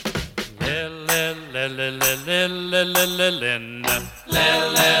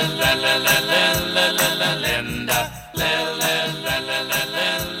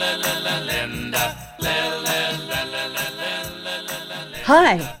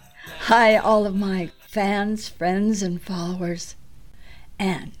Hi. Hi, all of my fans, friends, and followers.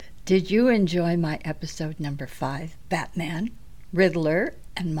 And did you enjoy my episode number 5, Batman, Riddler,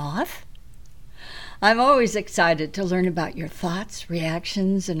 and Moth? I'm always excited to learn about your thoughts,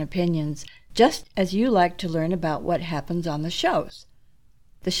 reactions, and opinions, just as you like to learn about what happens on the shows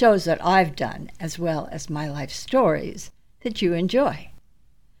that I've done, as well as my life stories that you enjoy.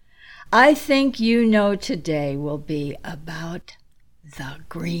 I think you know today will be about the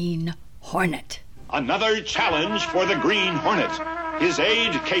Green Hornet. Another challenge for the Green Hornet. His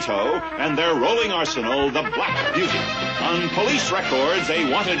aide, Kato, and their rolling arsenal, the Black Beauty. On police records,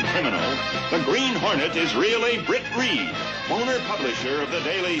 a wanted criminal, the Green Hornet is really Britt Reed, owner-publisher of the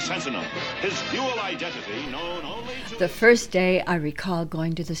Daily Sentinel. His dual identity known only to... The first day I recall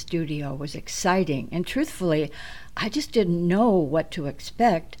going to the studio was exciting, and truthfully, I just didn't know what to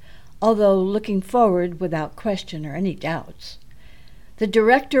expect, although looking forward without question or any doubts. The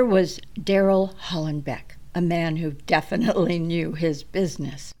director was Daryl Hollenbeck, a man who definitely knew his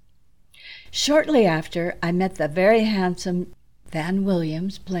business. Shortly after, I met the very handsome Van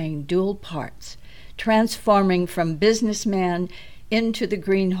Williams playing dual parts, transforming from businessman into the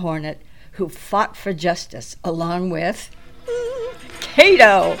Green Hornet, who fought for justice along with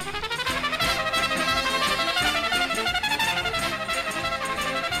Kato.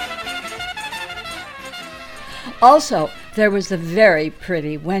 Also, there was the very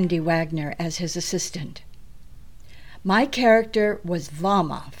pretty Wendy Wagner as his assistant. My character was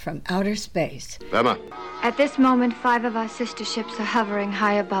Vama from outer space. Vama. At this moment, 5 of our sister ships are hovering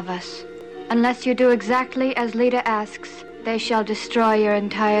high above us. Unless you do exactly as Lita asks, they shall destroy your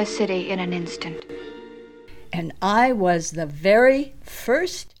entire city in an instant. And I was the very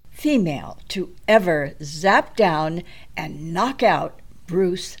first female to ever zap down and knock out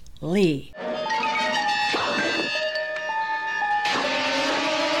Bruce Lee.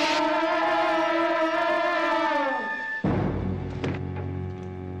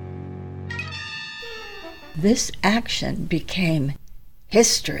 This action became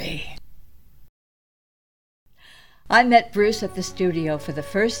history. I met Bruce at the studio for the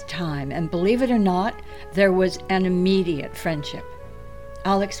first time, and believe it or not, there was an immediate friendship.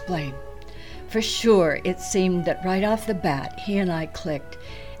 I'll explain. For sure, it seemed that right off the bat, he and I clicked,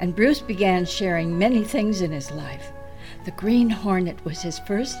 and Bruce began sharing many things in his life. The Green Hornet was his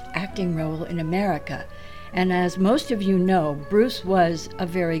first acting role in America, and as most of you know, Bruce was a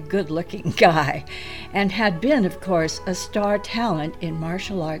very good-looking guy and had been, of course, a star talent in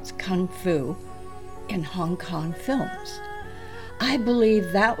martial arts kung fu in Hong Kong films. I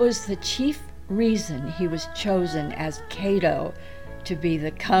believe that was the chief reason he was chosen as Kato to be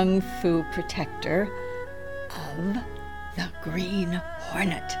the kung fu protector of the Green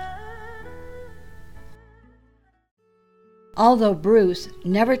Hornet. Although Bruce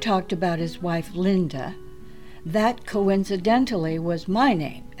never talked about his wife Linda, that coincidentally was my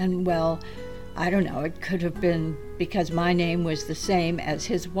name, and well, I don't know, it could have been because my name was the same as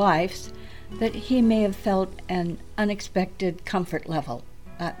his wife's that he may have felt an unexpected comfort level.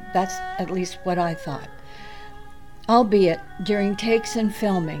 That's at least what I thought. Albeit, during takes and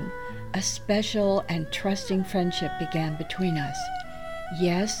filming, a special and trusting friendship began between us.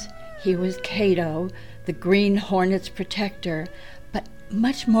 Yes, he was Kato, the Green Hornet's protector, but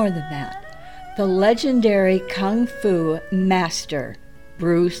much more than that. The legendary kung fu master,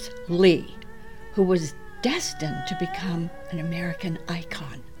 Bruce Lee, who was destined to become an American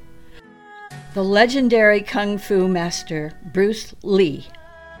icon. The legendary kung fu master, Bruce Lee.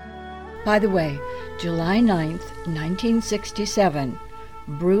 By the way, July 9th, 1967,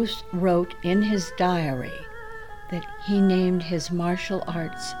 Bruce wrote in his diary that he named his martial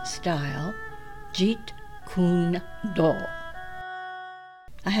arts style Jeet Kune Do.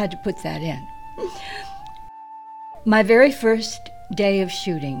 I had to put that in. My very first day of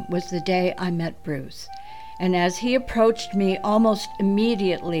shooting was the day I met Bruce, and as he approached me almost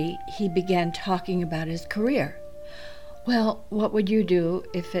immediately, he began talking about his career. Well, what would you do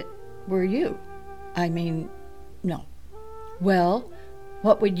if it were you? No. Well,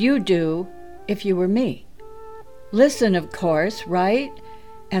 what would you do if you were me? Listen, of course, right?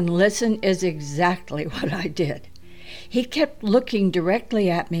 And listen is exactly what I did. He kept looking directly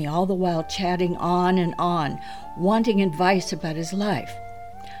at me all the while chatting on and on, wanting advice about his life.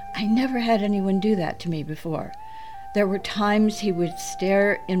 I never had anyone do that to me before. There were times he would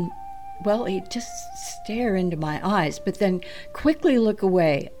he'd just stare into my eyes, but then quickly look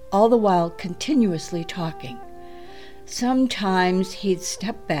away all the while continuously talking. Sometimes he'd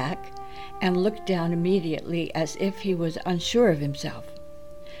step back and look down immediately as if he was unsure of himself.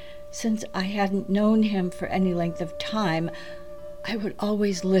 Since I hadn't known him for any length of time, I would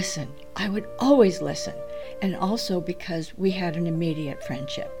always listen. And also because we had an immediate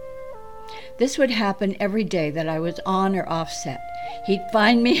friendship. This would happen every day that I was on or off set. He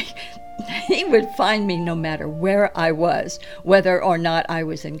would find me no matter where I was, whether or not I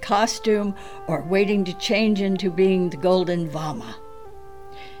was in costume or waiting to change into being the Golden Vama.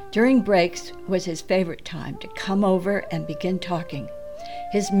 During breaks was his favorite time to come over and begin talking.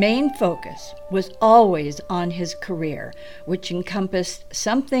 His main focus was always on his career, which encompassed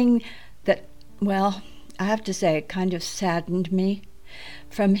something that, well, I have to say, it kind of saddened me.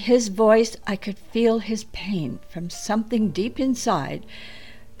 From his voice, I could feel his pain from something deep inside,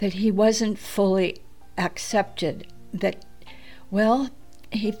 that he wasn't fully accepted, that, well,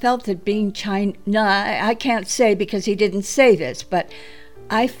 he felt that being Chinese, I can't say because he didn't say this, but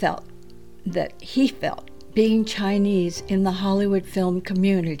I felt that he felt being Chinese in the Hollywood film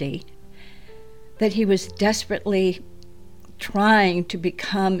community, that he was desperately trying to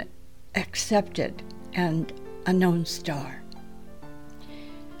become accepted and a known star.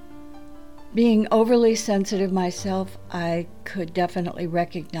 Being overly sensitive myself, I could definitely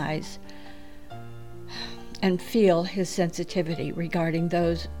recognize and feel his sensitivity regarding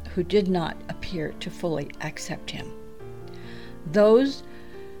those who did not appear to fully accept him. Those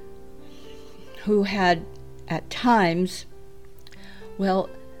who had, at times, well,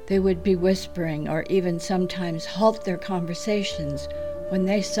 they would be whispering or even sometimes halt their conversations when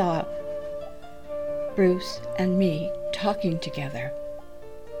they saw Bruce and me talking together.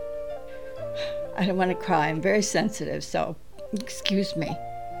 I don't want to cry. I'm very sensitive, so excuse me.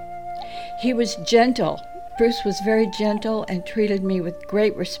 He was gentle. Bruce was very gentle and treated me with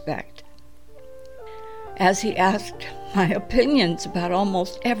great respect. As he asked my opinions about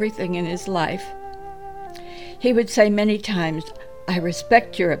almost everything in his life, he would say many times, "I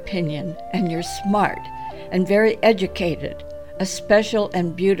respect your opinion, and you're smart and very educated, a special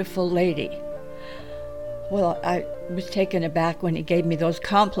and beautiful lady." Well, I was taken aback when he gave me those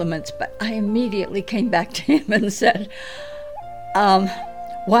compliments, but I immediately came back to him and said,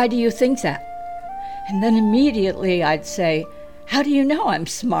 "Why do you think that?" And then immediately I'd say, "How do you know I'm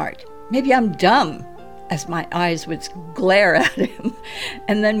smart? Maybe I'm dumb," as my eyes would glare at him.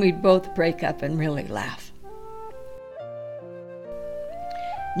 And then we'd both break up and really laugh.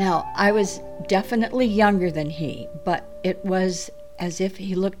 Now, I was definitely younger than he, but it was as if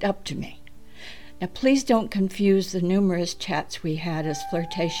he looked up to me. Now, please don't confuse the numerous chats we had as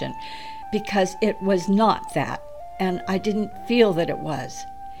flirtation, because it was not that, and I didn't feel that it was.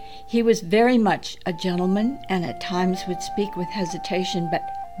 He was very much a gentleman and at times would speak with hesitation, but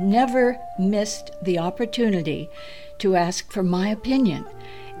never missed the opportunity to ask for my opinion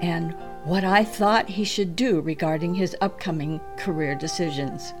and what I thought he should do regarding his upcoming career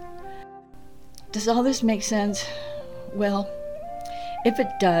decisions. Does all this make sense? Well, if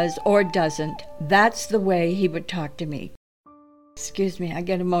it does or doesn't, that's the way he would talk to me. Excuse me, I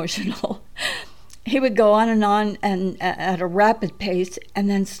get emotional. He would go on and at a rapid pace and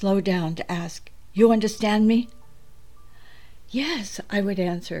then slow down to ask, "You understand me?" "Yes," I would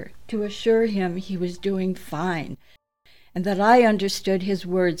answer, to assure him he was doing fine and that I understood his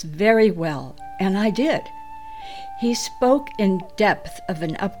words very well, and I did. He spoke in depth of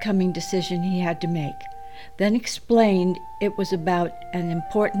an upcoming decision he had to make, then explained it was about an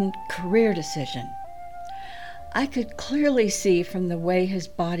important career decision. I could clearly see from the way his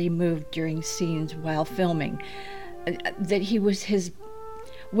body moved during scenes while filming that he was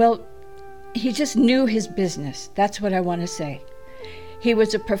he just knew his business. That's what I want to say. He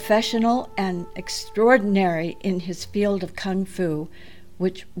was a professional and extraordinary in his field of Kung Fu,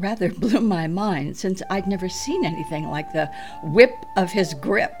 which rather blew my mind since I'd never seen anything like the whip of his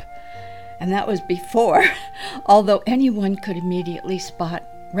grip. And that was before, although anyone could immediately spot,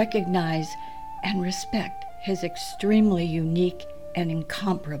 recognize, and respect his extremely unique and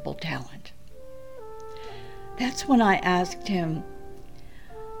incomparable talent. That's when I asked him,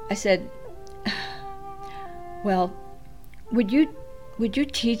 I said, "Well, would you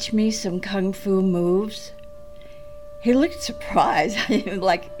teach me some Kung Fu moves?" He looked surprised,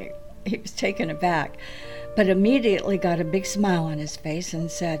 like he was taken aback, but immediately got a big smile on his face and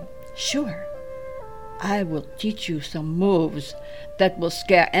said, "Sure, I will teach you some moves that will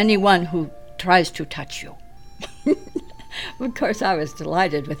scare anyone who tries to touch you." Of course, I was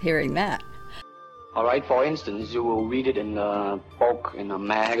delighted with hearing that. All right, for instance, you will read it in a book, in a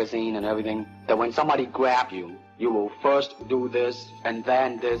magazine and everything, that when somebody grabs you, You will first do this, and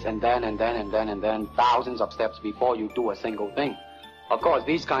then this, and then thousands of steps before you do a single thing. Of course,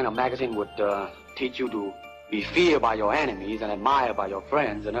 these kind of magazine would teach you to be feared by your enemies and admired by your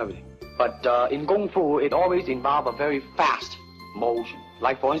friends and everything. But in Kung Fu, it always involves a very fast motion.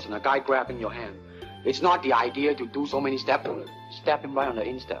 Like, for instance, a guy grabbing your hand. It's not the idea to do so many steps. Step him right on the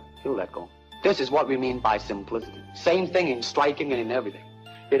instep. He'll let go. This is what we mean by simplicity. Same thing in striking and in everything.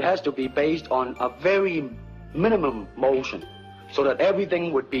 It has to be based on a very minimum motion so that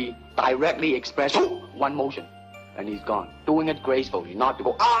everything would be directly expressed. One motion. And he's gone. Doing it gracefully, not to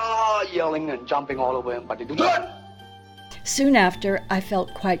go, yelling and jumping all over him, but to do that. Soon after, I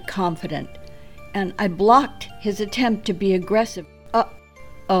felt quite confident, and I blocked his attempt to be aggressive.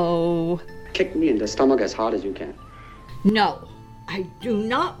 Uh-oh. Kick me in the stomach as hard as you can. No, I do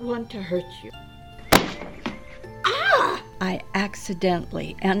not want to hurt you. I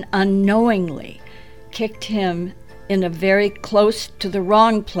accidentally and unknowingly kicked him in a very close to the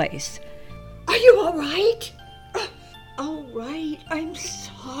wrong place. Are you all right? All right, I'm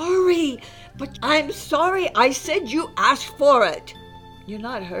sorry. But I'm sorry, I said you asked for it. You're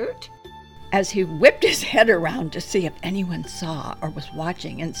not hurt? As he whipped his head around to see if anyone saw or was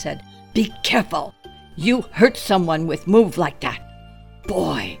watching and said, "Be careful. You hurt someone with move like that.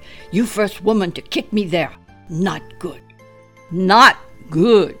 Boy, you first woman to kick me there. Not good. Not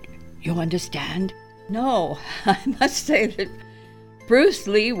good. You understand?" No, I must say that Bruce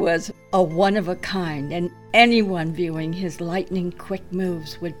Lee was a one of a kind, and anyone viewing his lightning-quick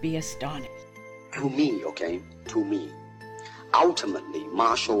moves would be astonished. To me, okay? To me. Ultimately,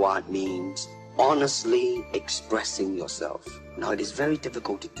 martial art means honestly expressing yourself. Now, it is very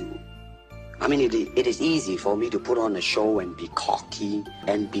difficult to do. I mean, it is easy for me to put on a show and be cocky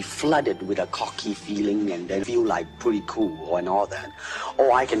and be flooded with a cocky feeling and then feel like pretty cool and all that.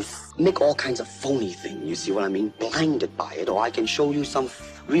 Or I can make all kinds of phony things, you see what I mean? Blinded by it. Or I can show you some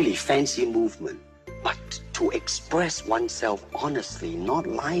really fancy movement. But to express oneself honestly, not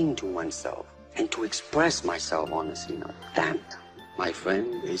lying to oneself, and to express myself honestly, now that, my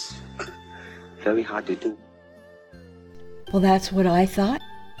friend, is very hard to do. Well, that's what I thought.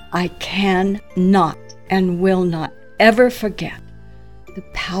 I cannot and will not ever forget the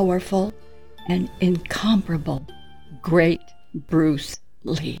powerful and incomparable great Bruce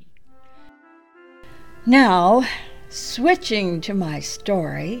Lee. Now, switching to my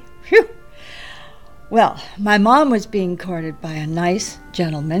story, well, my mom was being courted by a nice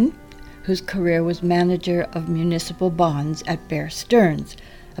gentleman whose career was manager of municipal bonds at Bear Stearns,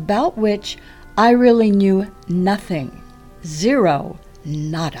 about which I really knew nothing. Zero.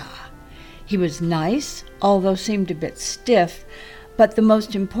 Nada. He was nice, although seemed a bit stiff, but the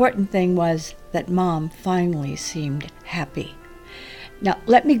most important thing was that Mom finally seemed happy. Now,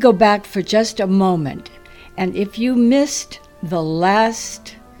 let me go back for just a moment, and if you missed my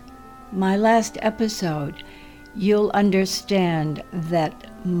last episode, you'll understand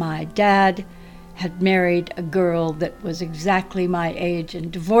that my dad had married a girl that was exactly my age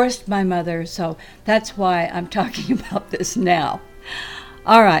and divorced my mother, so that's why I'm talking about this now.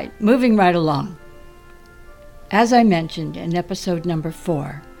 All right, moving right along. As I mentioned in episode number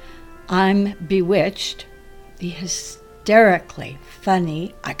 4, I'm Bewitched, the hysterically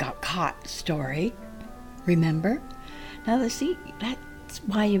funny I got caught story. Remember? Now, see, that's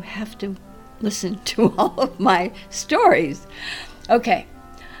why you have to listen to all of my stories. Okay,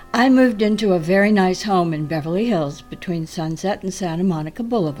 I moved into a very nice home in Beverly Hills between Sunset and Santa Monica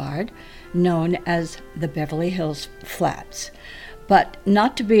Boulevard, known as the Beverly Hills Flats. But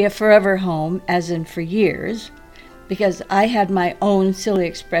not to be a forever home, as in for years, because I had my own silly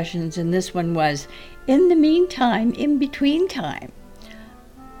expressions, and this one was, in the meantime, in between time.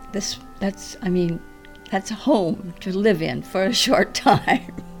 That's a home to live in for a short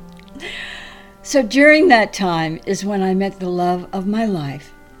time. So during that time is when I met the love of my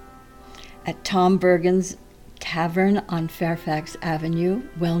life at Tom Bergen's Tavern on Fairfax Avenue,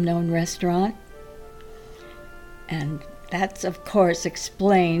 well-known restaurant. And that's, of course,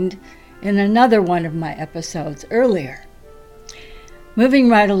 explained in another one of my episodes earlier. Moving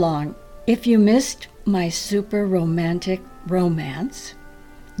right along, if you missed my super romantic romance,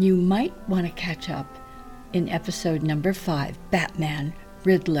 you might want to catch up in episode number 5, Batman,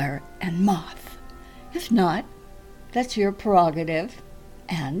 Riddler, and Moth. If not, that's your prerogative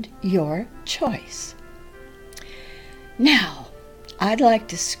and your choice. Now, I'd like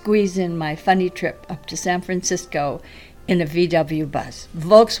to squeeze in my funny trip up to San Francisco in a VW bus,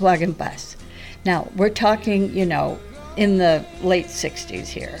 Volkswagen bus. Now, we're talking, in the late 60s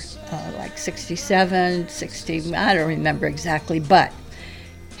here, like 67, 60, I don't remember exactly, but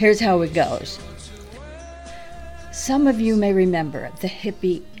here's how it goes. Some of you may remember the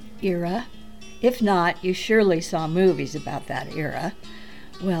hippie era. If not, you surely saw movies about that era.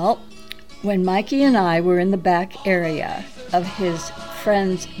 Well, when Mikey and I were in the back area of his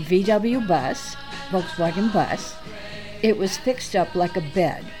friend's VW bus, Volkswagen bus, it was fixed up like a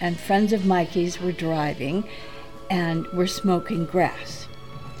bed, and friends of Mikey's were driving and were smoking grass.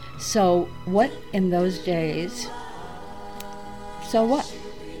 So what? In those days,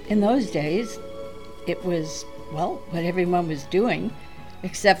 it was, well, what everyone was doing,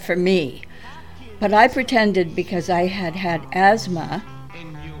 except for me. But I pretended because I had had asthma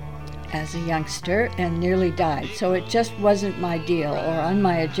as a youngster and nearly died, so it just wasn't my deal or on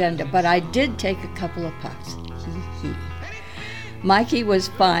my agenda, but I did take a couple of puffs. Mikey was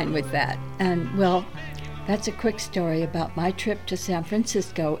fine with that, and, well, that's a quick story about my trip to San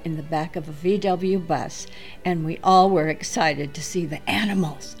Francisco in the back of a VW bus, and we all were excited to see the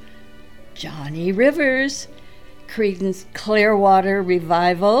animals. Johnny Rivers, Creedence Clearwater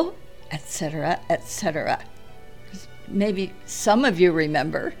Revival, etc., etc. Maybe some of you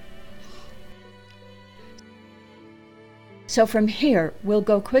remember. So from here, we'll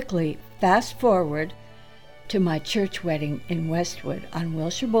go quickly, fast forward, to my church wedding in Westwood on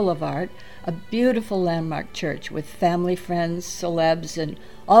Wilshire Boulevard, a beautiful landmark church with family, friends, celebs, and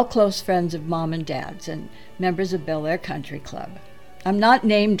all close friends of Mom and Dad's and members of Bel Air Country Club. I'm not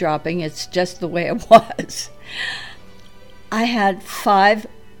name dropping, it's just the way it was. I had 5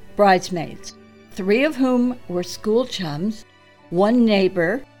 bridesmaids, 3 of whom were school chums, 1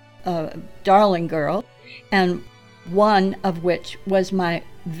 neighbor, a darling girl, and 1 of which was my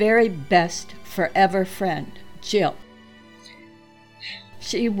very best forever friend, Jill.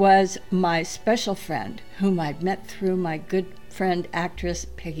 She was my special friend, whom I'd met through my good friend actress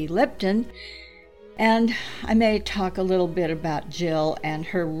Peggy Lipton, and I may talk a little bit about Jill and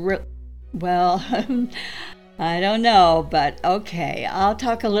her, well, I don't know, but okay, I'll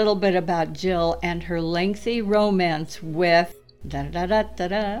talk a little bit about Jill and her lengthy romance with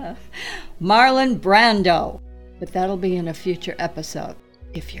Marlon Brando, but that'll be in a future episode,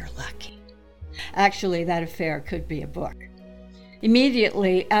 if you're lucky. Actually, that affair could be a book.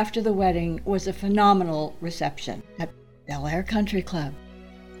 Immediately after the wedding was a phenomenal reception at Bel Air Country Club.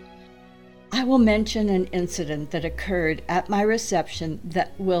 I will mention an incident that occurred at my reception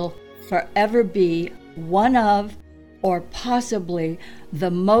that will forever be one of, or possibly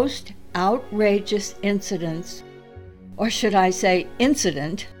the most outrageous incidents, or should I say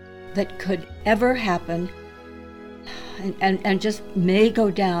incident, that could ever happen, and just may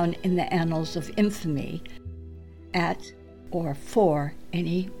go down in the annals of infamy at or for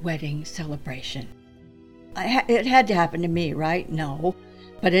any wedding celebration. It had to happen to me, right? No,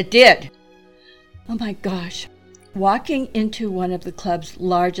 but it did. Oh my gosh. Walking into one of the club's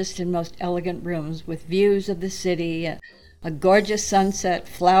largest and most elegant rooms with views of the city, a gorgeous sunset,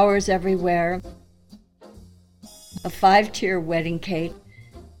 flowers everywhere, a 5-tier wedding cake,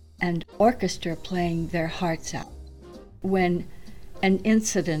 and orchestra playing their hearts out, when an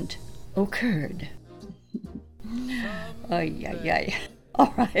incident occurred. Ay.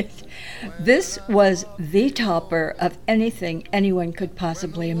 All right. This was the topper of anything anyone could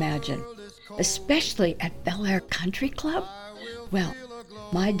possibly imagine, especially at Bel Air Country Club. Well,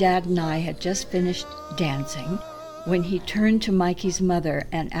 my dad and I had just finished dancing when he turned to Mikey's mother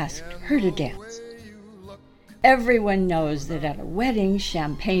and asked her to dance. Everyone knows that at a wedding,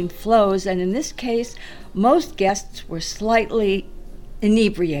 champagne flows, and in this case, most guests were slightly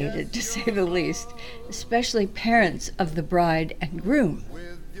inebriated, to say the least, especially parents of the bride and groom.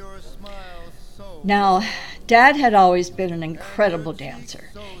 Now, Dad had always been an incredible dancer.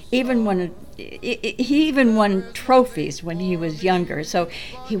 He even won trophies when he was younger, so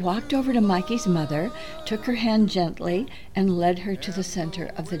he walked over to Mikey's mother, took her hand gently, and led her to the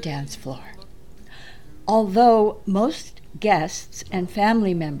center of the dance floor. Although most guests and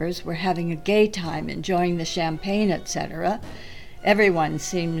family members were having a gay time, enjoying the champagne, etc., everyone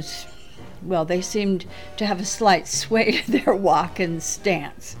seemed to have a slight sway to their walk and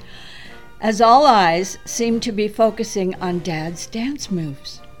stance, as all eyes seemed to be focusing on Dad's dance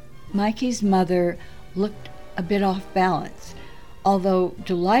moves. Mikey's mother looked a bit off balance, although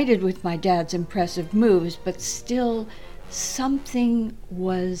delighted with my dad's impressive moves, but still something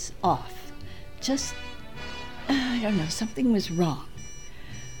was off. Just, I don't know, something was wrong.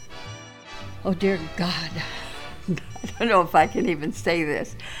 Oh dear God, I don't know if I can even say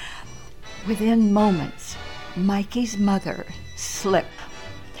this. Within moments, Mikey's mother slipped.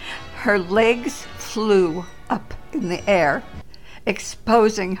 Her legs flew up in the air,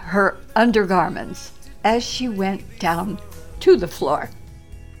 exposing her undergarments as she went down to the floor.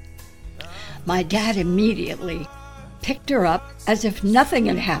 My dad immediately picked her up as if nothing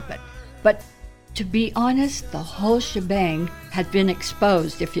had happened. But to be honest, the whole shebang had been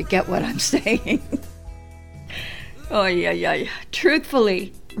exposed, if you get what I'm saying. Oh, yeah.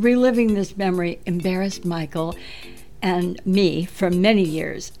 Truthfully, reliving this memory embarrassed Michael and me for many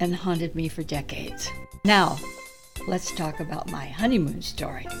years and haunted me for decades. Now, let's talk about my honeymoon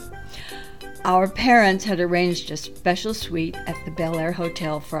story. Our parents had arranged a special suite at the Bel Air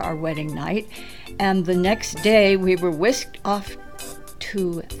Hotel for our wedding night, and the next day we were whisked off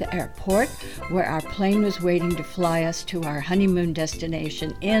to the airport where our plane was waiting to fly us to our honeymoon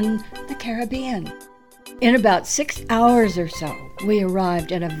destination in the Caribbean. In about 6 hours or so, we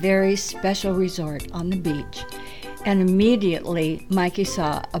arrived at a very special resort on the beach, and immediately Mikey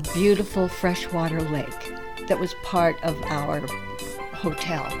saw a beautiful freshwater lake that was part of our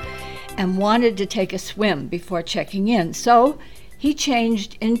hotel and wanted to take a swim before checking in. So he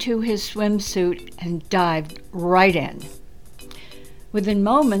changed into his swimsuit and dived right in. Within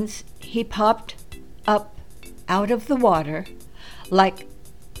moments, he popped up out of the water like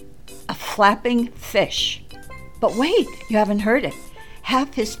a flapping fish. But wait, you haven't heard it.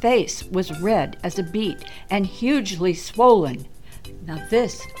 Half his face was red as a beet and hugely swollen. Now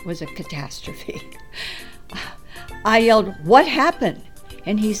this was a catastrophe. I yelled, "What happened?"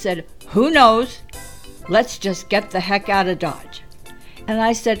 And he said, "Who knows? Let's just get the heck out of Dodge." And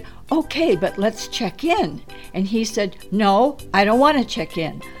I said, "Okay, but let's check in." And he said, "No, I don't want to check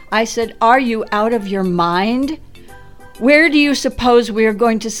in." I said, "Are you out of your mind? Where do you suppose we are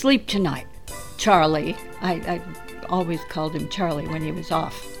going to sleep tonight?" Charlie, I always called him Charlie when he was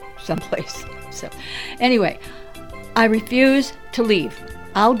off someplace. So anyway, I refuse to leave.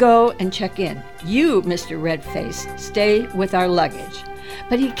 I'll go and check in. You, Mr. Redface, stay with our luggage.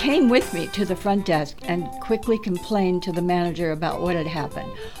 But he came with me to the front desk and quickly complained to the manager about what had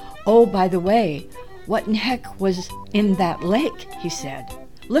happened. "Oh, by the way, what in heck was in that lake?" he said.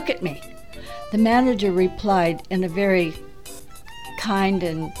 "Look at me." The manager replied in a very kind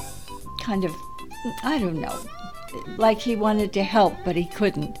and kind of, I don't know, like he wanted to help, but he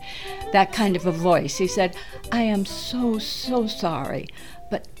couldn't. That kind of a voice. He said, "I am so sorry,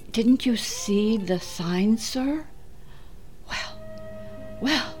 but didn't you see the sign, sir?"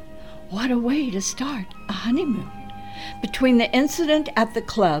 Well, what a way to start a honeymoon. Between the incident at the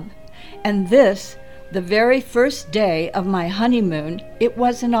club and this, the very first day of my honeymoon, it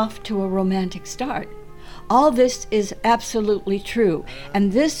wasn't off to a romantic start. All this is absolutely true,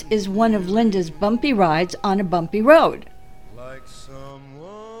 and this is one of Linda's bumpy rides on a bumpy road.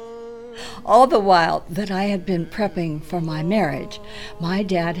 All the while that I had been prepping for my marriage, my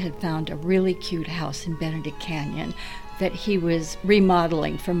dad had found a really cute house in Benedict Canyon that he was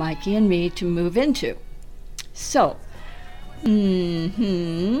remodeling for Mikey and me to move into. So,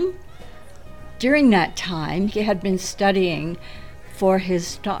 during that time, he had been studying for his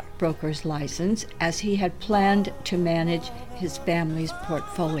stockbroker's license as he had planned to manage his family's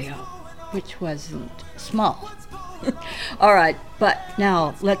portfolio, which wasn't small. All right, but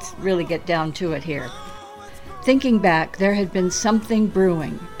now let's really get down to it here. Thinking back, there had been something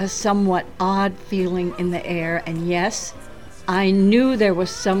brewing, a somewhat odd feeling in the air, and yes, I knew there was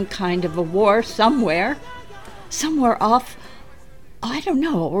some kind of a war somewhere off, I don't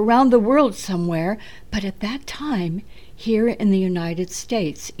know, around the world somewhere, but at that time, here in the United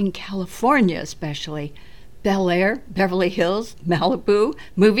States, in California especially, Bel Air, Beverly Hills, Malibu,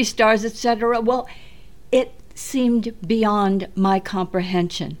 movie stars, etc., well, it seemed beyond my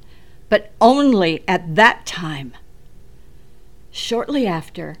comprehension, but only at that time. Shortly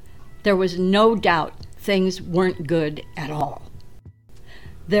after, there was no doubt things weren't good at all.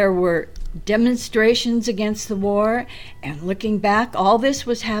 There were demonstrations against the war, and looking back, all this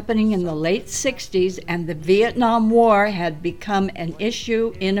was happening in the late 60s, and the Vietnam War had become an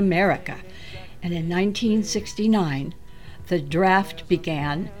issue in America. And in 1969, the draft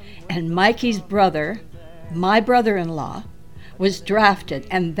began, and Mikey's brother, my brother-in-law, was drafted,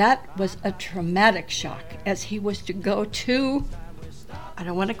 and that was a traumatic shock as he was to go to, I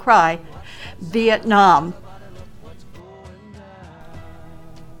don't want to cry, Vietnam.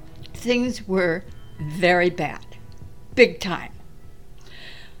 Things were very bad, big time.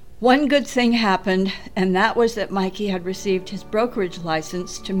 One good thing happened, and that was that Mikey had received his brokerage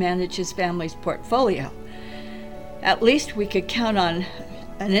license to manage his family's portfolio. At least we could count on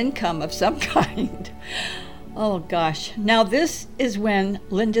an income of some kind. Oh gosh, now this is when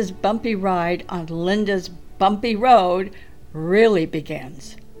Linda's bumpy ride on Linda's bumpy road really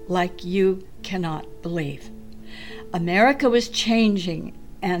begins, like you cannot believe. America was changing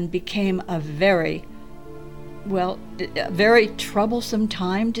and became a very troublesome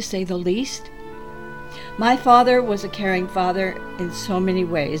time, to say the least. My father was a caring father in so many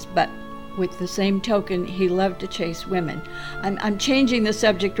ways, but with the same token, he loved to chase women. I'm changing the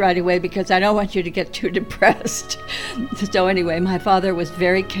subject right away because I don't want you to get too depressed. So anyway, my father was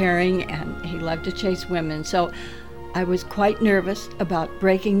very caring and he loved to chase women. So I was quite nervous about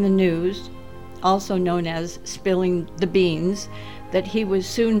breaking the news, also known as spilling the beans, that he was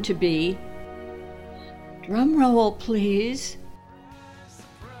soon to be, drum roll please,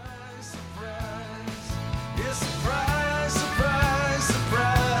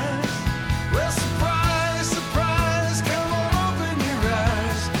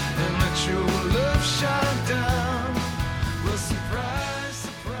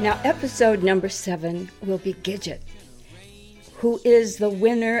 Now, episode number 7 will be Gidget, who is the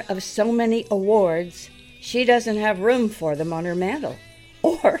winner of so many awards, she doesn't have room for them on her mantle,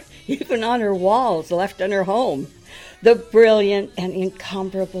 or even on her walls left in her home. The brilliant and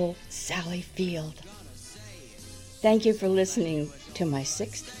incomparable Sally Field. Thank you for listening to my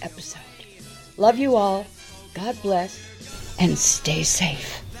 6th episode. Love you all. God bless, and stay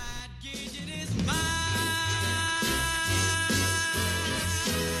safe.